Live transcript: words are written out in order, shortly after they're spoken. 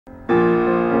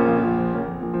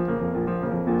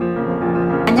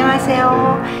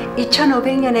안녕하세요.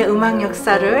 2500년의 음악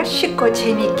역사를 쉽고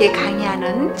재미있게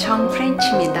강의하는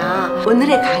정프렌치입니다.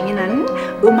 오늘의 강의는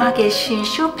음악의 신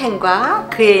쇼팽과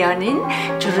그의 연인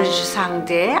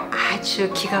조르주상드의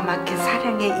아주 기가 막힌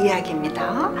사랑의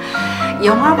이야기입니다.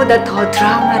 영화보다 더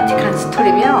드라마틱한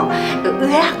스토리며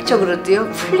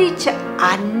의학적으로도요 풀리지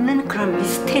않는 그런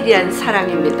미스테리한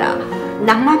사랑입니다.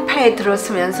 낭만파에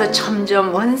들어서면서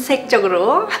점점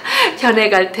원색적으로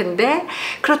변해갈 텐데,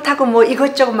 그렇다고 뭐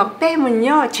이것저것 막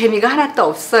빼면요 재미가 하나도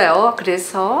없어요.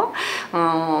 그래서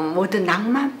모든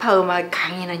낭만파 음악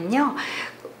강의는요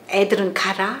애들은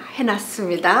가라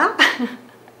해놨습니다.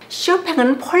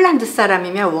 쇼팽은 폴란드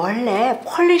사람이며 원래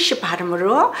폴리쉬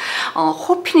발음으로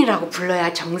호핀이라고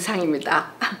불러야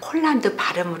정상입니다. 폴란드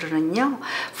발음으로는요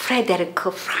프레데리크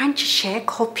프란치셰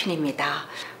호핀입니다.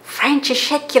 프렌치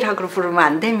쉐키라고 부르면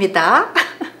안 됩니다.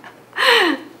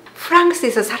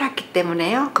 프랑스에서 살았기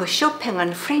때문에요. 그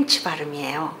쇼팽은 프렌치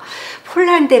발음이에요.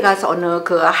 폴란드에 가서 어느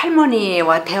그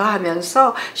할머니와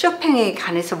대화하면서 쇼팽에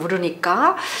관해서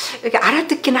물으니까 이렇게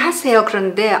알아듣긴 하세요.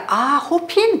 그런데 아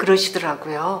호핀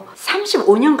그러시더라고요.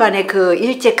 35년간의 그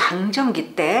일제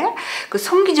강점기 때 그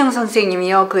송기정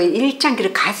선생님이요 그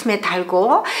일장기를 가슴에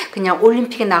달고 그냥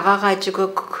올림픽에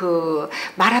나가가지고 그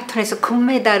마라톤에서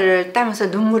금메달을 따면서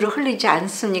눈물을 흘리지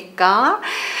않습니까?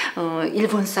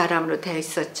 일본 사람으로 되어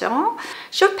있었죠.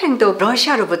 쇼팽도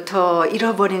러시아로부터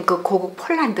잃어버린 그 고국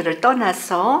폴란드를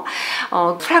떠나서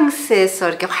프랑스에서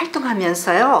이렇게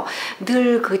활동하면서요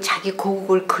늘 그 자기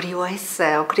고국을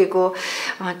그리워했어요. 그리고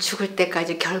죽을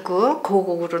때까지 결국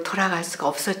고국으로 돌아갈 수가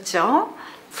없었죠.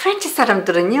 프렌치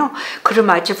사람들은요 그를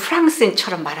마치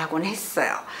프랑스인처럼 말하곤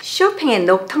했어요. 쇼팽의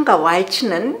녹턴과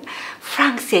왈츠는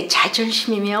프랑스의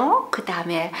자존심이며 그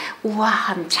다음에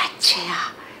우아함 자체야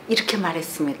이렇게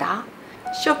말했습니다.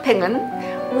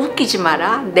 쇼팽은 웃기지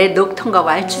마라, 내 녹턴과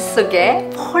왈츠 속에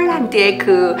폴란드의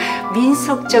그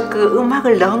민속적 그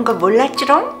음악을 넣은 거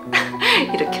몰랐지롱?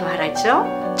 이렇게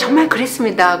말하죠. 정말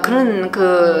그랬습니다. 그는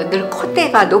그 늘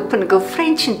콧대가 높은 그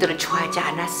프렌치인들을 좋아하지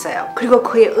않았어요. 그리고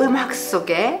그의 음악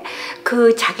속에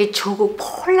그 자기 조국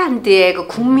폴란드의 그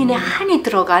국민의 한이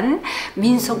들어간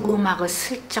민속 음악을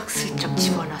슬쩍슬쩍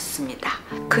집어넣습니다.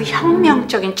 그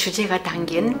혁명적인 주제가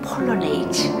담긴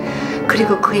폴로네이즈,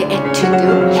 그리고 그의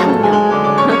에튜드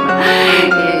혁명.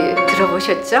 예,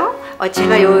 들어보셨죠?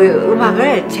 제가 이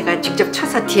음악을 제가 직접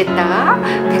쳐서 뒤에다가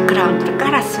백그라운드를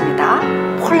깔았습니다.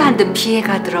 폴란드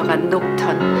비애가 들어간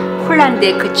녹턴,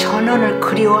 폴란드의 그 전원을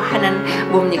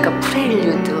그리워하는 뭡니까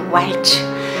프렐류드, 왈츠,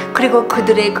 그리고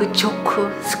그들의 그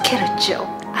조크, 스케르초,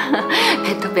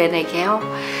 베토벤에게요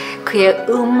그의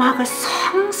음악을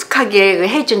성숙하게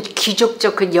해준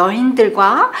귀족적 그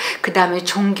여인들과 그 다음에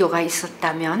종교가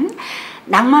있었다면,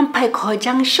 낭만파의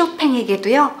거장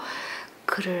쇼팽에게도요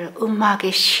그를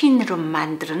음악의 신으로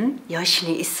만드는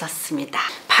여신이 있었습니다.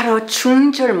 바로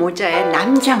중절 모자에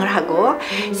남장을 하고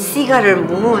시가를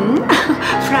모은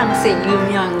프랑스의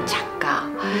유명 작가,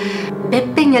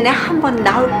 몇백 년에 한 번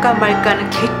나올까 말까 하는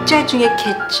괴짜 중에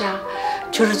괴짜,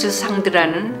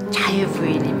 조르주상드라는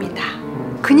자유부인입니다.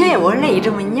 그녀의 원래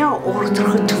이름은요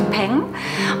오르드르투팽,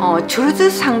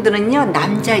 조르주상드는요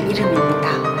남자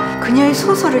이름입니다. 그녀의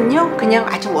소설은요 그냥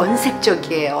아주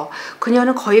원색적이에요.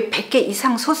 그녀는 거의 100개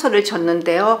이상 소설을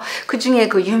줬는데요. 그 중에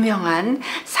그 유명한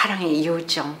사랑의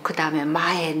요정, 그 다음에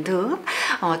마의 늪,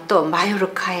 또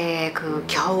마요르카의 그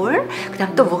겨울, 그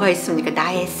다음 또 뭐가 있습니까?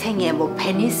 나의 생애, 뭐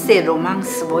베니스의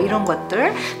로망스, 뭐 이런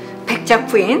것들,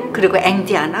 백작부인, 그리고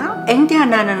앵디아나.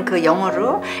 앵디아나는 그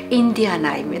영어로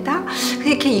인디아나입니다.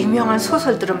 이렇게 유명한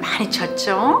소설들을 많이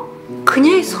쳤죠.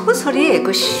 그녀의 소설이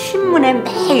그 신문에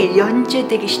매일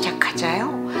연재되기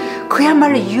시작하자요.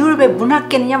 그야말로 유럽의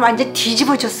문학계는요 완전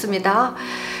뒤집어졌습니다.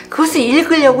 그것을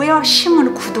읽으려고요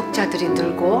신문 구독자들이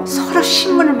늘고 서로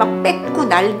신문을 막 뺏고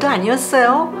난리도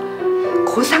아니었어요.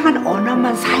 고상한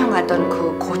언어만 사용하던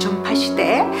그 고전파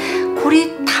시대에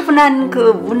고리타분한 그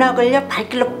문학을요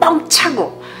발길로 뻥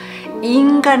차고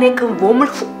인간의 그 몸을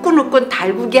후끈후끈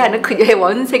달구게 하는 그녀의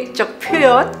원색적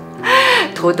표현,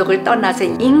 도덕을 떠나서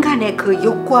인간의 그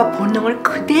욕구와 본능을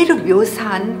그대로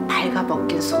묘사한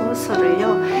발가벗긴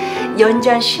소설을요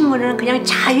연재한 신문은 그냥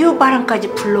자유바람까지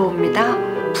불러옵니다.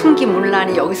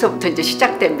 풍기문란이 여기서부터 이제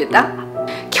시작됩니다.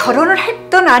 결혼을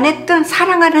했든 안 했든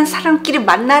사랑하는 사람끼리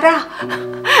만나라.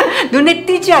 눈에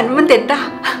띄지 않으면 된다.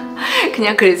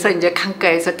 그냥 그래서 이제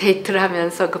강가에서 데이트를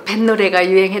하면서 그 뱃노래가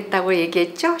유행했다고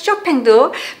얘기했죠.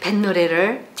 쇼팽도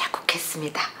뱃노래를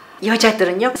작곡했습니다.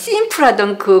 여자들은요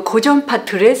심플하던 그 고전파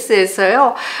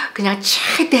드레스에서요 그냥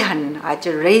최대한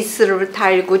아주 레이스를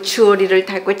달고 주얼리를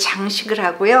달고 장식을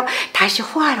하고요 다시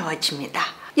호화로워집니다.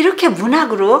 이렇게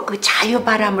문학으로 그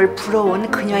자유바람을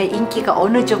불어온 그녀의 인기가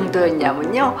어느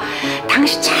정도였냐면요,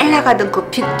 당시 잘 나가던 그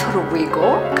빅토르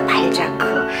후고, 그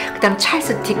발자크, 그 다음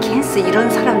찰스 디킨스, 이런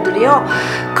사람들이요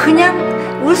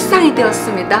그냥 울상이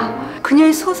되었습니다.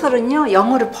 그녀의 소설은요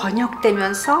영어로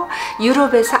번역되면서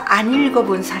유럽에서 안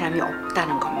읽어본 사람이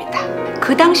없다는 겁니다.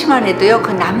 그 당시만 해도요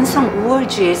그 남성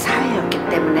우월주의 사회였기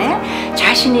때문에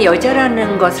자신이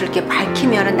여자라는 것을 이렇게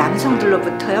밝히면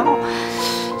남성들로부터요,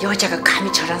 여자가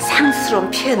감히 저런 상스러운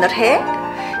표현을 해?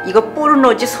 이거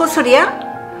포르노지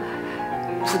소설이야?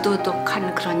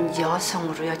 부도덕한 그런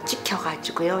여성으로요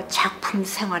찍혀가지고요 작품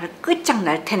생활을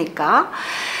끝장날 테니까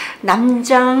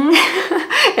남장했다가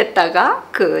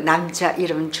그 남자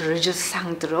이름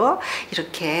조르주상드로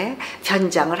이렇게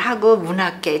변장을 하고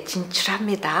문학계에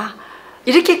진출합니다.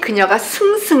 이렇게 그녀가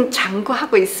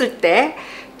승승장구하고 있을 때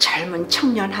젊은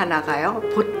청년 하나가요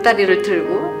보따리를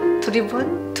들고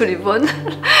두리번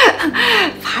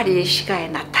파리 시가에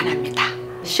나타납니다.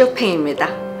 쇼팽입니다.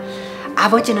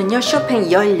 아버지는요 쇼팽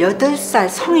 18살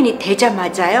성인이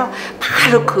되자마자요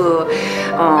바로 그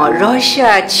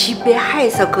러시아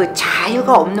지배하에서 그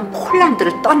자유가 없는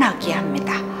폴란드를 떠나게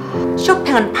합니다.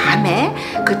 쇼팽은 밤에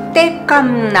그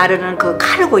땔감 나르는 그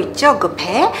카르고 있죠, 그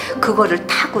배, 그거를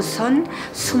타고선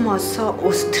숨어서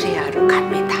오스트리아로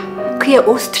갑니다. 그의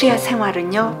오스트리아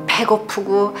생활은요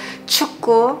배고프고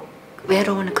춥고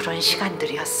외로운 그런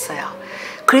시간들이었어요.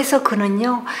 그래서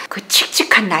그는요 그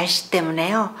칙칙한 날씨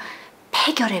때문에요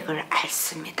폐결핵을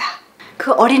앓습니다.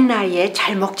 그 어린 나이에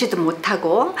잘 먹지도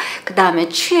못하고 그 다음에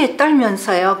추위에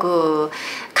떨면서요 그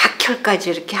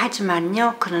각혈까지 이렇게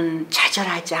하지만요 그는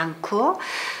좌절하지 않고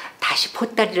다시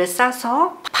보따리를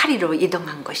싸서 파리로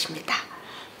이동한 것입니다.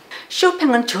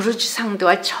 쇼팽은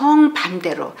조르주상드와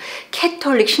정반대로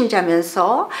캐톨릭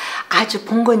신자면서 아주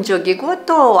봉건적이고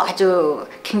또 아주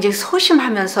굉장히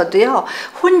소심하면서도요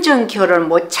혼전 결혼,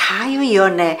 뭐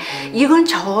자유연애 이건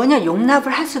전혀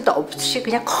용납을 할 수도 없이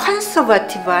그냥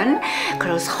컨서버티브한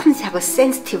그런 섬세하고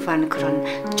센시티브한 그런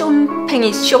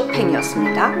쫌팽이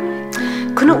쇼팽이었습니다.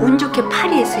 그는 운 좋게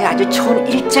파리에서 아주 좋은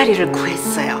일자리를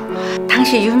구했어요.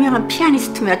 당시 유명한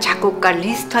피아니스트며 작곡가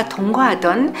리스트와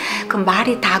동거하던 그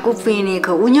마리 다구 부인이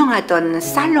그 운영하던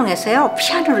살롱에서요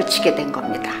피아노를 치게 된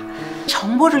겁니다.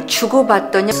 정보를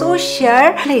주고받던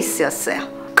소셜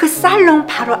플레이스였어요. 그 살롱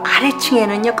바로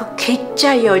아래층에는요 그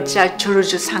괴짜 여자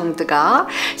조르주상드가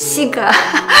씨가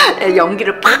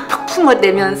연기를 팍팍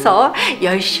품어대면서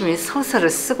열심히 소설을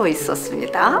쓰고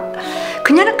있었습니다.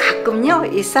 그녀는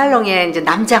가끔요 이 살롱에 이제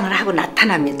남장을 하고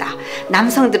나타납니다.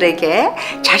 남성들에게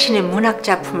자신의 문학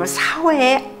작품을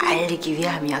사회에 알리기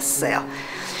위함이었어요.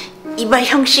 이봐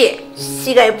형씨,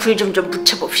 씨가에 불 좀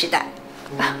붙여봅시다.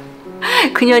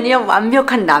 그녀는요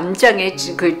완벽한 남장에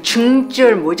그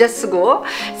중절 모자 쓰고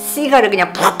시가를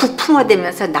그냥 푹푹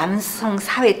품어대면서 남성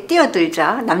사회에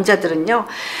뛰어들자 남자들은요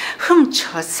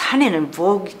저 사내는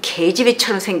뭐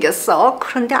개집애처럼 생겼어,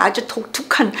 그런데 아주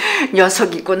독특한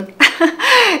녀석이군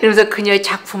이러면서 그녀의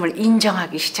작품을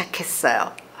인정하기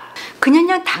시작했어요.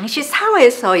 그녀는 당시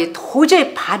사회에서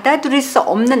도저히 받아들일 수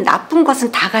없는 나쁜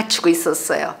것은 다 갖추고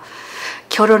있었어요.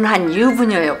 결혼한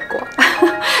유부녀였고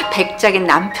백작인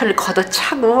남편을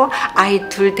걷어차고 아이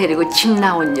둘 데리고 집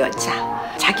나온 여자,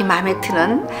 자기 마음에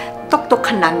드는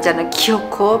똑똑한 남자는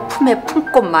귀엽고 품에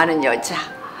품꽃 많은 여자,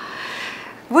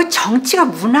 뭐 정치가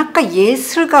문학과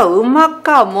예술가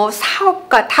음악가 뭐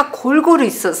사업가 다 골고루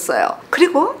있었어요.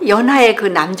 그리고 연하의 그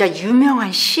남자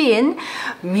유명한 시인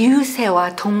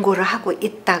뮤세와 동거를 하고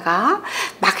있다가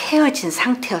막 헤어진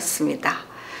상태였습니다.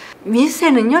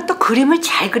 민세는요 또 그림을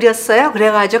잘 그렸어요.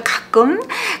 그래가지고 가끔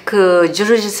그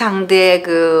조르주상드의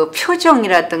그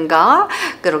표정이라든가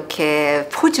그렇게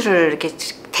포즈를 이렇게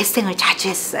대생을 자주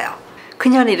했어요.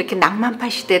 그녀는 이렇게 낭만파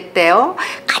시대 때요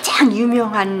가장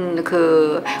유명한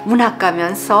그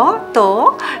문학가면서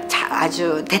또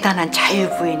아주 대단한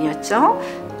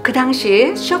자유부인이었죠. 그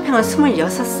당시 쇼팽은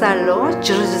 26살로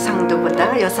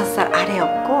조르주상드보다 6살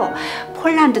아래였고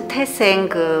폴란드 태생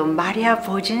그 마리아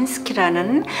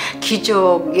보진스키라는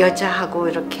귀족 여자하고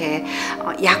이렇게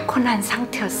약혼한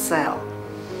상태였어요.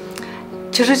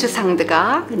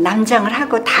 조르주상드가 남장을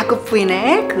하고 다급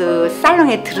부인의 그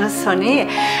살롱에 들어서니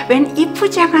웬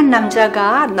이쁘장한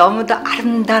남자가 너무도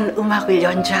아름다운 음악을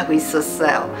연주하고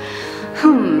있었어요.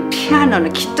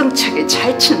 피아노는 기똥차게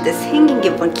잘 치는데 생긴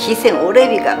게 뭔 기생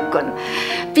오래비 같군.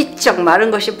 삐쩍 마른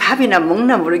것이 밥이나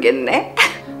먹나 모르겠네.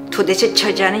 도대체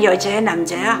저자는 여자야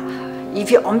남자야?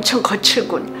 입이 엄청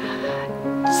거칠군.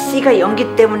 씨가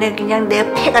연기 때문에 그냥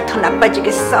내 폐가 더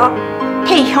나빠지겠어.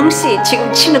 헤이 형씨,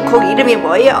 지금 치는 곡 이름이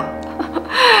뭐예요?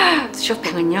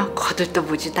 쇼팽은요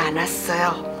거들떠보지도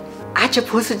않았어요. 아주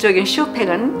보수적인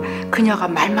쇼팽은 그녀가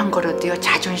말만 걸어도요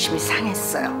자존심이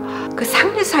상했어요. 그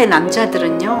상류사의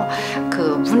남자들은요 그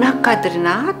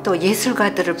문학가들이나 또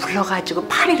예술가들을 불러가지고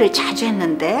파리를 자주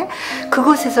했는데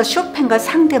그곳에서 쇼팽과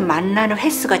상대 만나는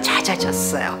횟수가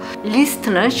잦아졌어요.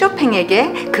 리스트는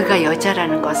쇼팽에게 그가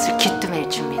여자라는 것을 귀뜸해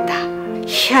줍니다.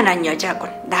 희한한 여자군.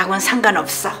 나하고는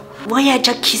상관없어. 뭐야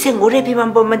저 기생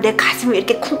오래비만 보면 내 가슴이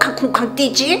이렇게 쿵쾅쿵쾅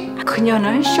뛰지?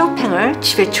 그녀는 쇼팽을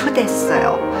집에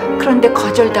초대했어요. 그런데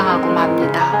거절당하고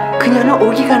맙니다. 그녀는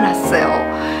오기가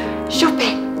났어요.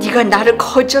 쇼팽, 네가 나를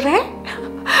거절해?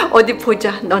 어디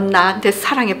보자. 넌 나한테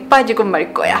사랑에 빠지고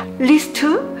말 거야.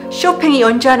 리스트, 쇼팽이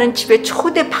연주하는 집에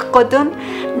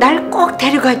초대받거든. 날 꼭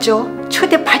데려가줘.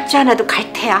 초대받지 않아도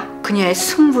갈 테야. 그녀의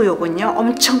승부욕은요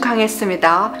엄청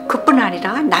강했습니다. 그뿐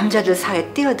아니라 남자들 사이에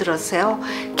뛰어들었어요.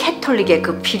 캐톨릭의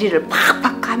그 비리를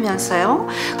팍팍 하면서요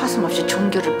서슴없이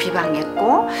종교를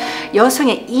비방했고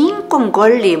여성의 인권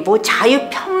권리 뭐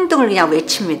자유평등을 그냥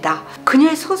외칩니다.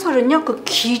 그녀의 소설은요 그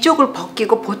귀족을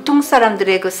벗기고 보통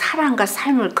사람들의 그 사랑과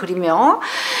삶을 그리며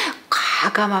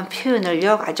과감한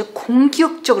표현을요 아주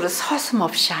공격적으로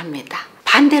서슴없이 합니다.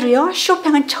 반대로요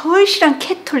쇼팽은 절실한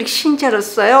캐톨릭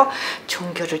신자로서요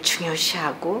종교를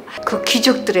중요시하고 그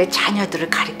귀족들의 자녀들을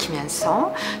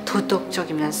가리키면서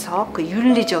도덕적이면서 그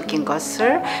윤리적인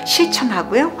것을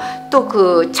실천하고요 또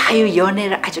그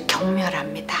자유연애를 아주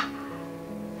경멸합니다.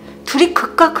 둘이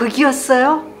극과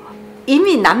극이었어요.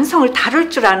 이미 남성을 다룰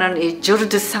줄 아는 이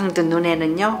조르주상드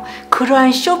눈에는요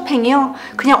그러한 쇼팽이요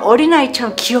그냥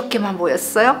어린아이처럼 귀엽게만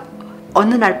보였어요.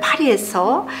 어느 날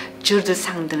파리에서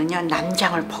조르주상드는요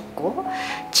남장을 벗고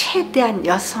최대한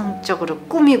여성적으로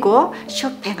꾸미고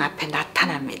쇼팽 앞에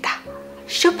나타납니다.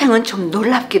 쇼팽은 좀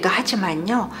놀랍기도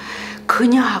하지만요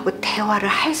그녀하고 대화를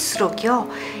할수록요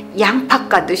양파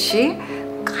까듯이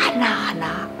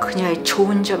하나하나 그녀의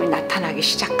좋은 점이 나타나기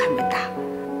시작합니다.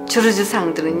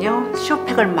 조르주상드는요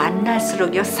쇼팽을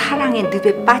만날수록요 사랑의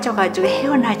늪에 빠져가지고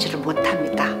헤어나지를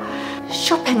못합니다.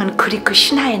 쇼팽은 그리크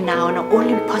신화에 나오는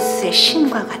올림퍼스의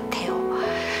신과 같아요.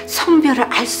 성별을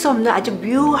알 수 없는 아주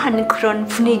묘한 그런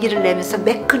분위기를 내면서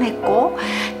매끈했고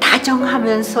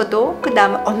다정하면서도 그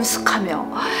다음에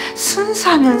엄숙하며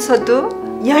순수하면서도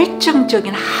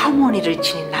열정적인 하모니를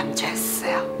지닌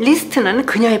남자였어요. 리스트는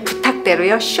그녀의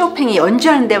부탁대로요 쇼팽이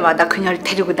연주하는 데마다 그녀를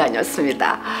데리고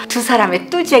다녔습니다. 두 사람의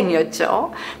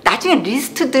뚜쟁이였죠. 나중에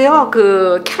리스트도요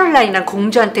그 캐롤라이나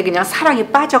공주한테 그냥 사랑에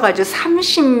빠져가지고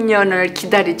 30년을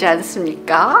기다리지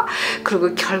않습니까?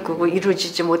 그리고 결국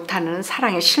이루어지지 못하는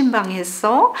사랑에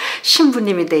실망해서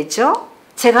신부님이 되죠.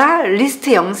 제가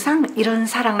리스트 영상 이런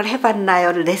사랑을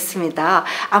해봤나요를 냈습니다.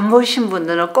 안 보신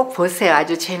분들은 꼭 보세요.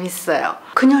 아주 재밌어요.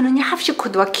 그녀는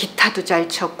합시코드와 기타도 잘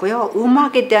쳤고요.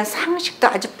 음악에 대한 상식도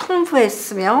아주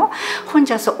풍부했으며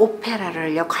혼자서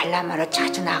오페라를 관람하러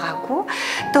자주 나가고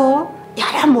또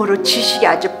여러모로 지식이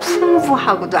아주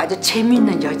풍부하고도 아주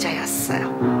재밌는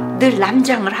여자였어요. 늘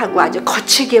남장을 하고 아주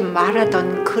거칠게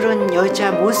말하던 그런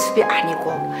여자 모습이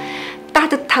아니고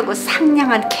따뜻하고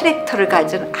상냥한 캐릭터를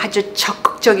가진 아주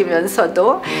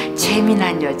적극적이면서도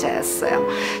재미난 여자였어요.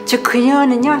 즉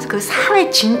그녀는요 그 사회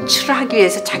진출을 하기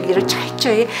위해서 자기를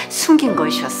철저히 숨긴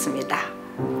것이었습니다.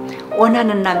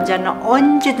 원하는 남자는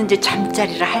언제든지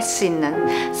잠자리를 할 수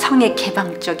있는 성의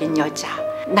개방적인 여자.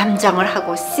 남장을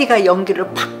하고 씨가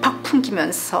연기를 팍팍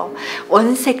풍기면서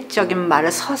원색적인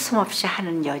말을 서슴없이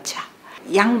하는 여자.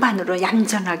 양반으로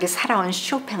얌전하게 살아온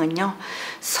쇼팽은요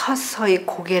서서히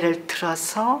고개를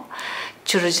들어서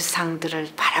조르주상드를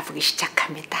바라보기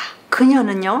시작합니다.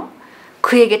 그녀는요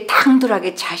그에게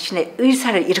당돌하게 자신의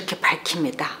의사를 이렇게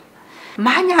밝힙니다.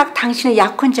 만약 당신의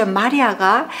약혼자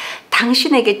마리아가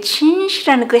당신에게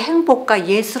진실한 그 행복과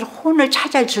예술 혼을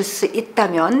찾아줄 수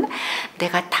있다면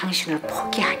내가 당신을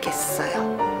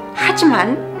포기하겠어요.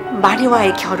 하지만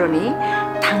마리아와의 결혼이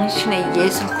당신의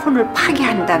예술 혼을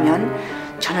파괴한다면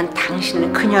저는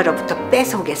당신을 그녀로부터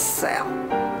뺏어오겠어요.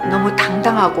 너무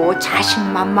당당하고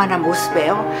자신만만한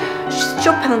모습에요.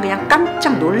 쇼팽은 그냥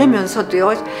깜짝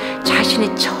놀라면서도요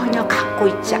자신이 전혀 갖고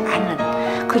있지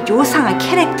않은 그 요상한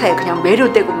캐릭터에 그냥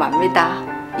매료되고 맙니다.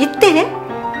 이때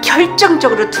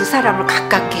결정적으로 두 사람을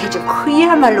가깝게 해준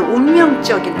그야말로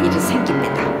운명적인 일이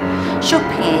생깁니다.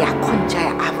 쇼팽의 약혼자의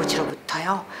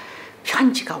아버지로부터요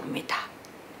편지가 옵니다.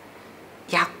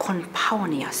 약혼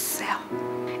파혼이었어요.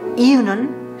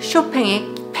 이유는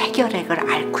쇼팽이 폐결핵을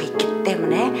앓고 있기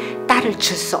때문에 딸을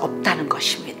줄 수 없다는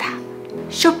것입니다.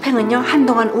 쇼팽은요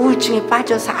한동안 우울증에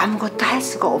빠져서 아무것도 할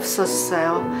수가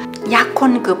없었어요.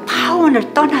 약혼 그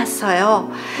파혼을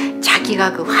떠나서요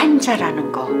자기가 그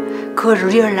환자라는 거 그걸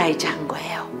리얼라이즈 한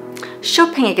거예요.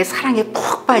 쇼팽에게 사랑에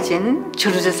푹 빠진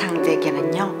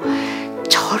조르주상드에게는요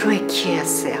절호의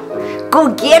기회였어요.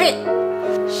 Go get it!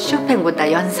 쇼팽보다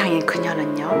연상인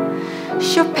그녀는요,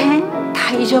 쇼팽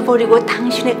다 잊어버리고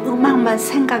당신의 음악만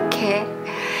생각해.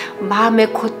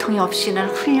 마음의 고통이 없이는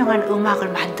훌륭한 음악을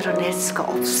만들어낼 수가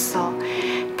없어.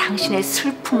 당신의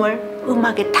슬픔을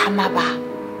음악에 담아봐.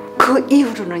 그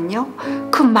이후로는요,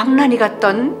 그 망나니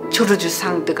같던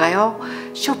조르주상드가요,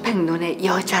 쇼팽 눈에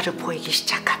여자로 보이기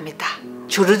시작합니다.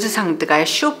 조르주상드가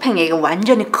쇼팽에게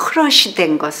완전히 크러쉬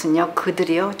된 것은요,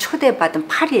 그들이요 초대받은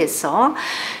파리에서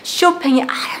쇼팽이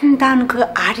아름다운 그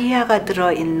아리아가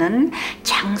들어있는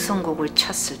장성곡을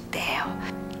쳤을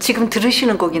때예요. 지금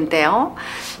들으시는 곡인데요,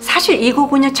 사실 이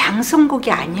곡은요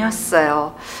장성곡이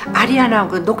아니었어요.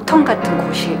 아리아나하고 녹턴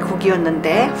같은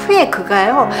곡이었는데 후에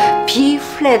그가요 B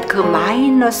플랫 그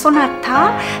마이너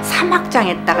소나타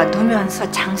 3악장에다가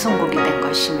누면서 장성곡이 된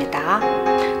것입니다.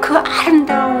 그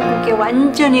아름다운 곡에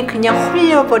완전히 그냥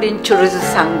홀려버린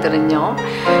조르주상드는요,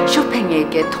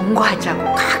 쇼팽에게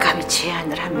동거하자고 가감히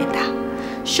제안을 합니다.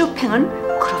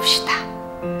 쇼팽은 그럽시다.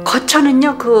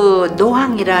 거처는요 그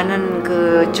노항이라는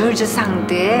그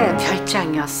조르주상드의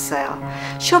별장이었어요.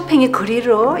 쇼팽이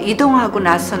그리로 이동하고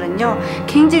나서는요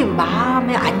굉장히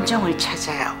마음의 안정을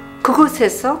찾아요.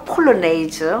 그곳에서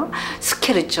폴로네이즈,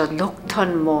 스케르초,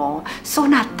 녹턴,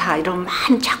 소나타 이런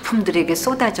많은 작품들에게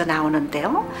쏟아져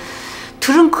나오는데요,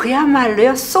 둘은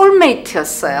그야말로요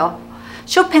소울메이트였어요.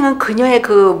 쇼팽은 그녀의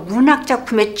그 문학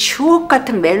작품에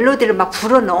주옥같은 멜로디를 막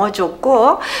불어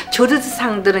넣어줬고,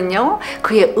 조르주상드는요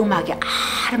그의 음악에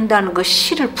아름다운 그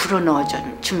시를 불어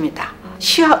넣어줍니다.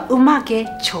 시와 음악의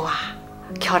조화,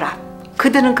 결합.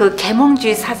 그들은 그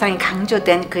계몽주의 사상이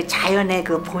강조된 그 자연의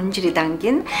그 본질이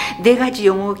담긴 4가지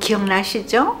용어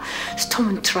기억나시죠?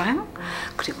 스토문트랑,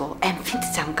 그리고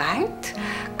엠피트 장가이트,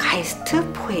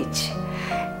 가이스트, 포에지.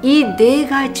 이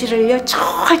 4가지를요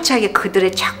철저하게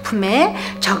그들의 작품에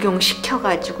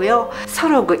적용시켜가지고요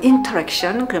서로 그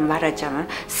인터랙션, 그 말하자면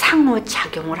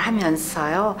상호작용을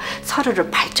하면서요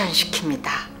서로를 발전시킵니다.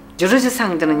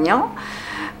 조르주상드는요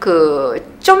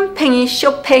그 쫌팽이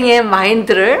쇼팽의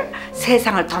마인드를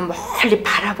세상을 더 멀리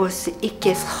바라볼 수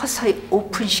있게 서서히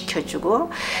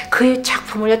오픈시켜주고, 그의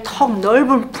작품을 더욱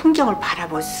넓은 풍경을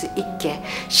바라볼 수 있게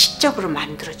시적으로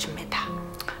만들어줍니다.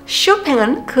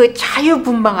 쇼팽은 그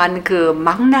자유분방한 그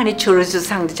망나니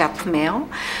조르주상드 작품에요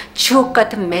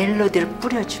주옥같은 멜로디를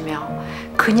뿌려주며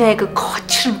그녀의 그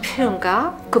거칠은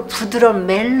표현과 그 부드러운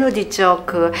멜로디적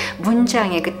그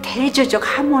문장의 그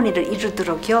대조적 하모니를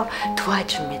이루도록요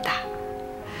도와줍니다.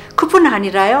 그뿐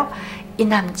아니라요 이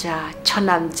남자 저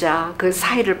남자 그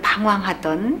사이를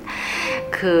방황하던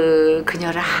그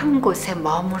그녀를 한 곳에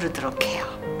머무르도록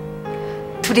해요.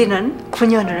 둘이는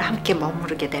 9년을 함께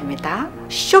머무르게 됩니다.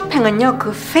 쇼팽은요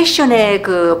그 패션의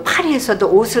그 파리에서도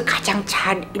옷을 가장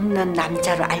잘 입는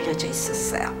남자로 알려져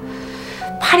있었어요.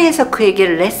 파리에서 그에게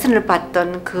레슨을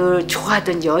받던 그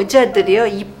좋아하던 여자들이요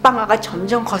입방아가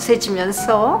점점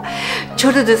거세지면서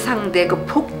조르주상드의 그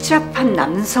복잡한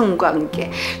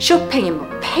남성관계, 쇼팽이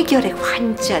폐결핵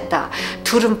환자다,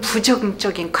 둘은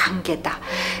부정적인 관계다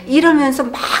이러면서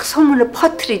막 소문을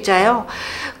퍼뜨리자요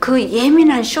그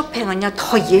예민한 쇼팽은요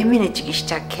더 예민해지기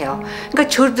시작해요. 그러니까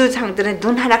조르주상드는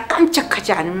눈 하나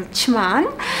깜짝하지 않지만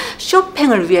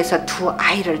쇼팽을 위해서 2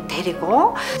 아이를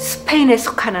데리고 스페인에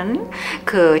속하는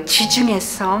그 지중해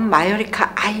섬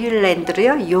마요리카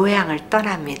아일랜드로요 요양을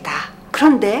떠납니다.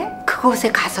 그런데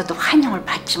그곳에 가서도 환영을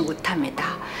받지 못합니다.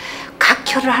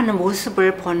 각혈을 하는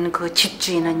모습을 본 그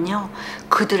집주인은요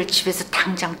그들을 집에서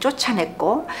당장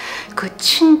쫓아냈고, 그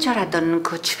친절하던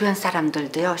그 주변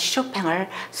사람들도요 쇼팽을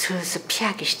슬슬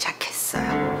피하기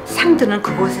시작했어요. 상드는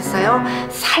그곳에서요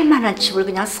살만한 집을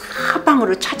그냥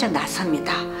사방으로 찾아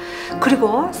나섭니다.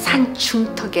 그리고 산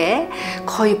중턱에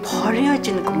거의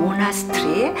버려진 그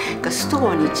모나스트리, 그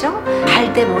수도원이죠,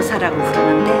 발데모사라고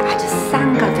부르는데 아주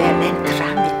싼 값에 렌트를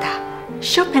합니다.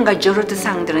 쇼팽과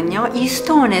조르주상드는요 이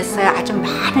수도원에서 아주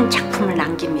많은 작품을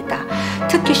남깁니다.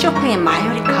 특히 쇼팽의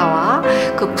마요리카와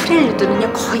그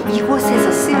프렐류드는요 거의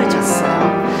이곳에서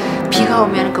쓰여졌어요. 비가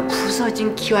오면 그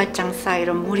부서진 기와장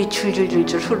사이로 물이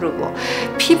줄줄줄줄 흐르고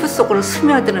피부 속으로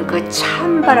스며드는 그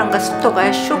찬바람과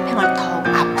습도가 쇼팽을 더욱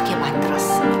아프게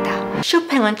만들었습니다.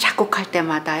 쇼팽은 작곡할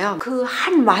때마다요 그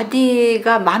한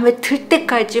마디가 마음에 들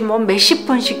때까지 몇십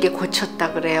번씩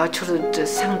고쳤다 그래요.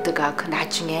 조르주상드가 그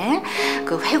나중에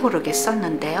그 회고록에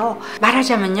썼는데요,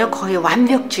 말하자면요 거의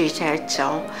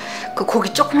완벽주의자였죠. 그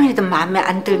곡이 조금이라도 마음에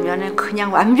안 들면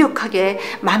그냥 완벽하게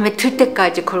마음에 들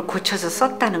때까지 그걸 고쳐서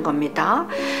썼다는 겁니다.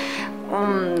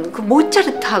 그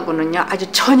모차르트하고는요 아주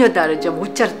전혀 다르죠.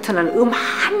 모차르트는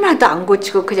하나도 안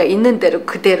고치고 그냥 있는 대로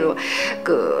그대로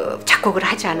그 작곡을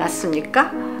하지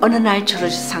않았습니까? 어느 날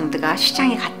조르주상드가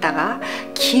시장에 갔다가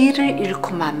길을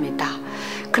잃고 맙니다.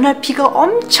 그날 비가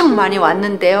엄청 많이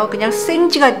왔는데요. 그냥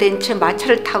생쥐가 된 채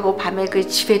마차를 타고 밤에 그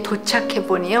집에 도착해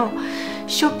보니요.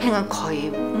 쇼팽은 거의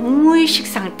무의식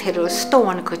상태로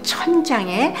수도원 그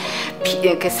천장에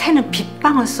이렇게 새는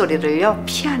빗방울 소리를요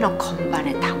피아노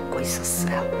건반에 담고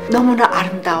있었어요. 너무나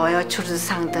아름다워요.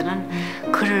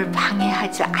 조르주상드는 그를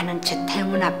방해하지 않은 채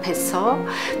대문 앞에서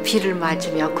비를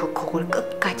맞으며 그 곡을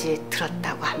끝까지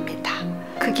들었다고 합니다.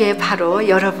 그게 바로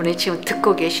여러분이 지금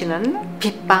듣고 계시는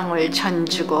빗방울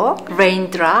전주곡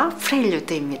레인드랍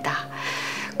프렐류드입니다.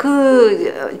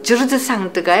 그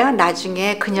조르주상드가요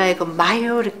나중에 그녀의 그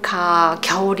마요르카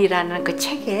겨울이라는 그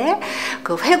책에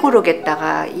그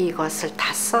회고록에다가 이것을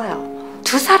다 써요.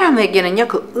 두 사람에게는요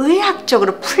그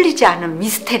의학적으로 풀리지 않은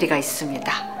미스테리가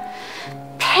있습니다.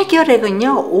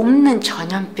 폐결핵은요 없는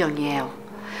전염병이에요.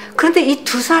 그런데 이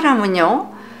두 사람은요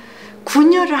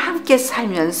 9년을 함께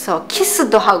살면서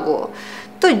키스도 하고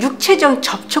또 육체적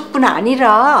접촉뿐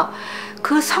아니라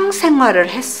그 성생활을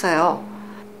했어요.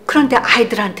 그런데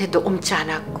아이들한테도 옮지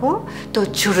않았고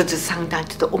또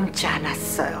조르주상드한테도 옮지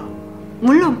않았어요.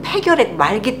 물론 폐결핵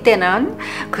말기 때는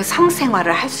그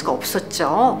성생활을 할 수가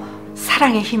없었죠.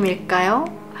 사랑의 힘일까요?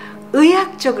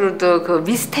 의학적으로도 그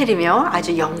미스테리며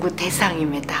아주 연구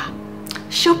대상입니다.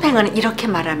 쇼팽은 이렇게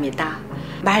말합니다.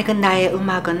 맑은 나의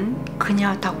음악은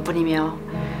그녀 덕분이며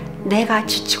내가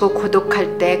지치고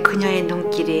고독할 때 그녀의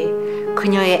눈길이,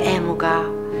 그녀의 애무가,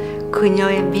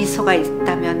 그녀의 미소가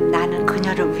있다면 나는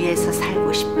그녀를 위해서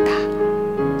살고 싶다.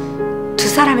 두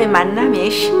사람의 만남이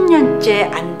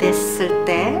 10년째 안 됐을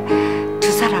때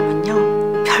두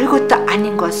사람은요 별것도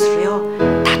아닌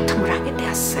것으로요 다툼을 하게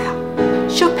되었어요.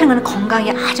 쇼팽은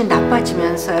건강이 아주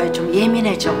나빠지면서 좀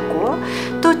예민해졌고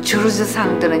또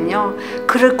조르주상드는요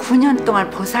그를 9년 동안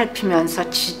보살피면서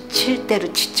지칠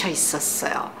대로 지쳐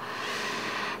있었어요.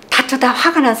 다투다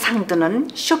화가 난 상드는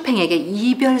쇼팽에게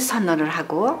이별 선언을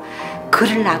하고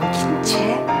그를 남긴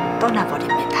채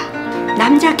떠나버립니다.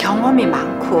 남자 경험이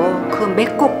많고 그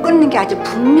맺고 끊는 게 아주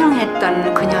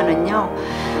분명했던 그녀는요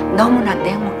너무나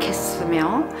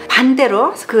냉혹했으며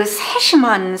반대로 그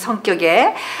세심한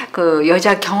성격의 그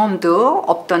여자 경험도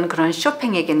없던 그런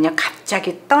쇼팽에게는요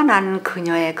갑자기 떠난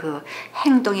그녀의 그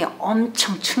행동이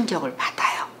엄청 충격을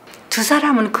받아요. 두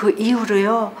사람은 그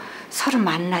이후로요 서로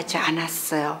만나지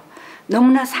않았어요.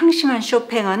 너무나 상심한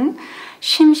쇼팽은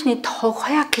심신이 더욱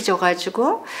허약해져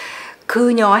가지고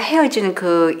그녀와 헤어지는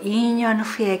그 2년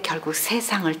후에 결국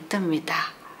세상을 뜹니다.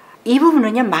 이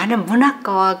부분은요 많은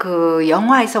문학가와 그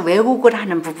영화에서 왜곡을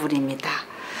하는 부분입니다.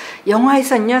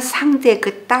 영화에서는요 상대의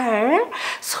그 딸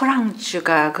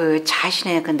소랑주가 그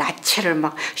자신의 그 나체를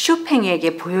막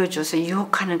쇼팽에게 보여줘서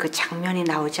유혹하는 그 장면이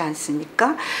나오지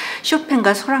않습니까?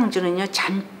 쇼팽과 소랑주는요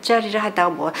잠자리를 하다가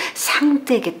뭐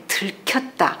상대에게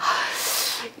들켰다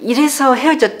이래서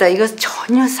헤어졌다. 이것은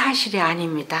전혀 사실이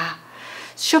아닙니다.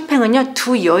 쇼팽은요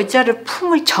두 여자를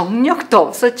품을 정력도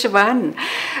없었지만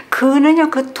그는요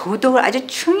그 도덕을 아주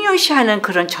중요시하는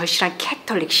그런 절실한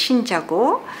캐톨릭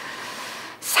신자고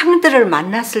상대를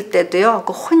만났을 때도요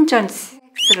그 혼전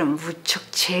섹스를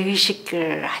무척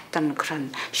제의식을 했던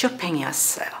그런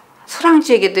쇼팽이었어요.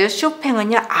 소랑주에게도요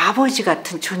쇼팽은요 아버지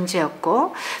같은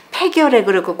존재였고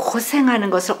폐결핵으로 그 고생하는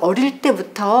것을 어릴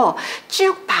때부터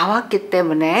쭉 봐왔기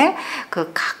때문에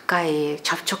그 가까이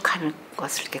접촉하는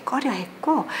것을 이렇게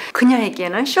꺼려했고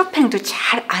그녀에게는 쇼팽도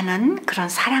잘 아는 그런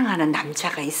사랑하는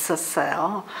남자가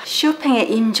있었어요.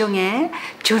 쇼팽의 임종에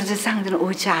조르주상드는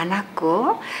오지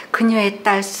않았고 그녀의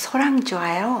딸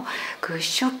소랑주와요 그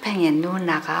쇼팽의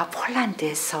누나가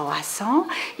폴란드에서 와서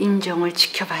임종을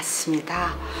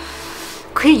지켜봤습니다.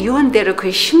 그의 유언대로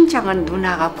그의 심장은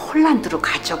누나가 폴란드로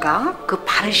가져가 그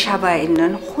바르샤바에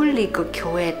있는 홀리 그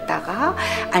교회에다가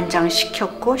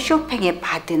안장시켰고 쇼팽의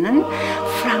바디는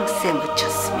프랑스에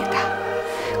묻혔습니다.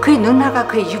 그의 누나가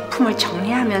그의 유품을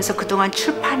정리하면서 그동안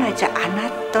출판하지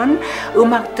않았던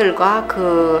음악들과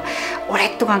그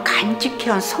오랫동안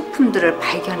간직해온 소품들을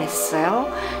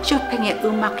발견했어요. 쇼팽의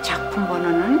음악 작품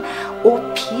번호는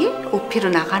OP로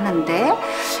나가는데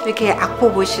이렇게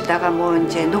악보 보시다가 뭐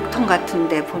이제 녹턴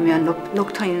같은데 보면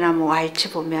녹턴이나 뭐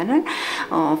왈츠 보면은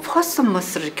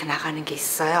포스머스로 이렇게 나가는 게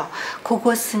있어요.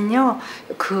 그것은요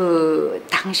그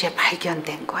당시에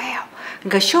발견된 거예요.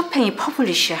 그러니까 쇼팽이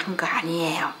퍼블리시 한 거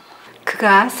아니에요.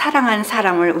 그가 사랑한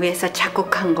사람을 위해서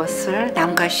작곡한 것을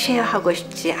남과 쉐어하고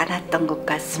싶지 않았던 것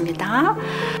같습니다.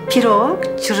 비록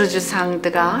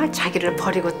조르주상드가 자기를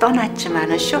버리고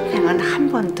떠났지만 쇼팽은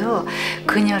한 번도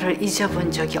그녀를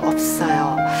잊어본 적이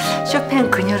없어요.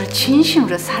 쇼팽 그녀를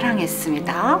진심으로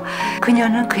사랑했습니다.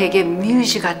 그녀는 그에게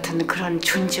뮤즈 같은 그런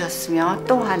존재였으며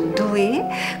또한 누이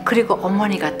그리고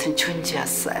어머니 같은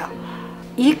존재였어요.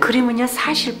 이 그림은요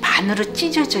사실 반으로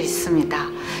찢어져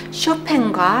있습니다.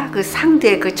 쇼팽과 그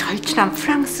상대의 그 절친한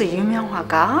프랑스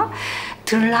유명화가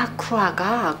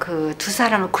들라크루아가 그 두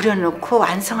사람을 그려놓고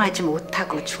완성하지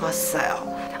못하고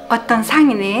죽었어요. 어떤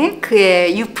상인이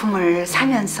그의 유품을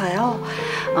사면서요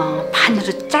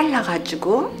반으로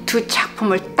잘라가지고 두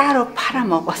작품을 따로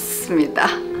팔아먹었습니다.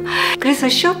 그래서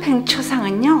쇼팽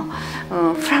초상은요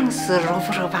프랑스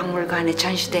루브르 박물관에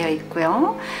전시되어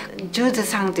있고요.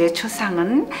 조르주상드의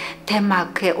초상은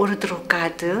덴마크의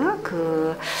오르드로가드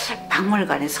그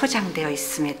박물관에 소장되어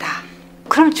있습니다.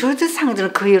 그럼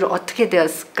조르주상드는 그 이후로 어떻게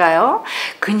되었을까요?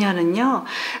 그녀는요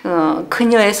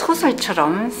그녀의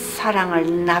소설처럼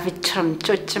사랑을 나비처럼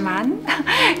쫓지만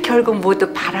결국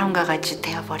모두 바람과 같이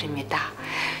되어버립니다.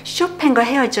 쇼팽과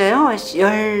헤어져요.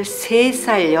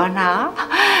 13살 연하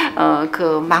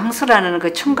그 망소라는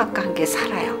그 총각과 함께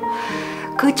살아요.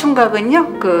 그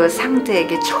총각은요 그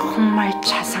상대에게 정말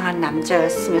자상한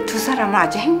남자였으며 두 사람은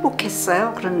아주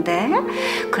행복했어요. 그런데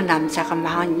그 남자가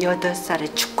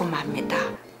 48살에 죽고 맙니다.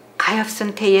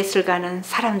 가엾은 대예술가는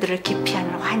사람들을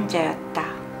기피하는 환자였다.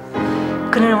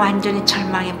 그는 완전히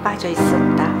절망에 빠져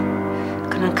있었다.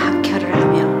 그는 각혈을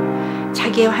하며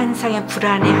자기의 환상에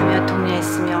불안해하며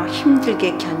동요했으며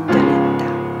힘들게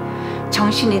견뎌냈다.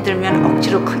 정신이 들면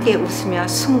억지로 크게 웃으며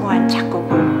숭고한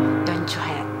작곡을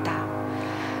연주하였다.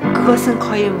 그것은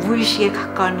거의 무의식에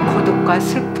가까운 고독과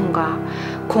슬픔과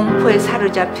공포에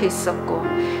사로잡혀 있었고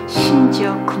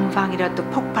심지어 금방이라도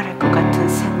폭발할 것 같은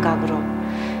생각으로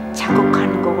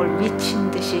작곡하는 곡을 미친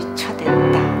듯이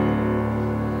쳐댔다.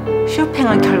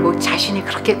 쇼팽은 결국 자신이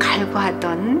그렇게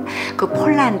갈구하던 그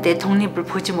폴란드의 독립을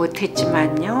보지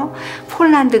못했지만요.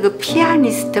 폴란드 그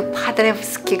피아니스트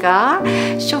파드레프스키가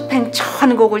쇼팽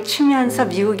전곡을 치면서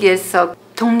미국에서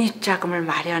독립자금을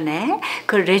마련해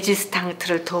그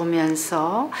레지스탕트를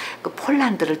도우면서 그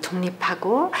폴란드를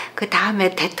독립하고 그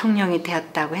다음에 대통령이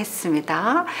되었다고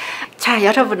했습니다. 자,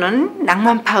 여러분은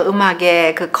낭만파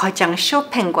음악의 그 거장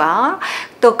쇼팽과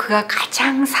또 그가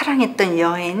가장 사랑했던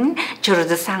여인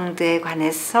조르주상드에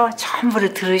관해서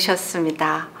전부를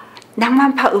들으셨습니다.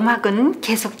 낭만파 음악은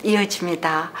계속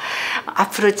이어집니다.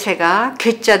 앞으로 제가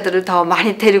괴짜들을 더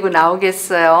많이 데리고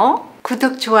나오겠어요.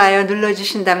 구독, 좋아요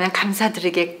눌러주신다면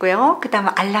감사드리겠고요. 그 다음에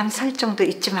알람 설정도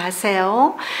잊지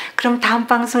마세요. 그럼 다음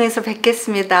방송에서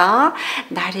뵙겠습니다.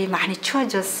 날이 많이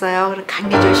추워졌어요.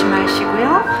 감기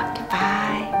조심하시고요.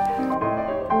 바이.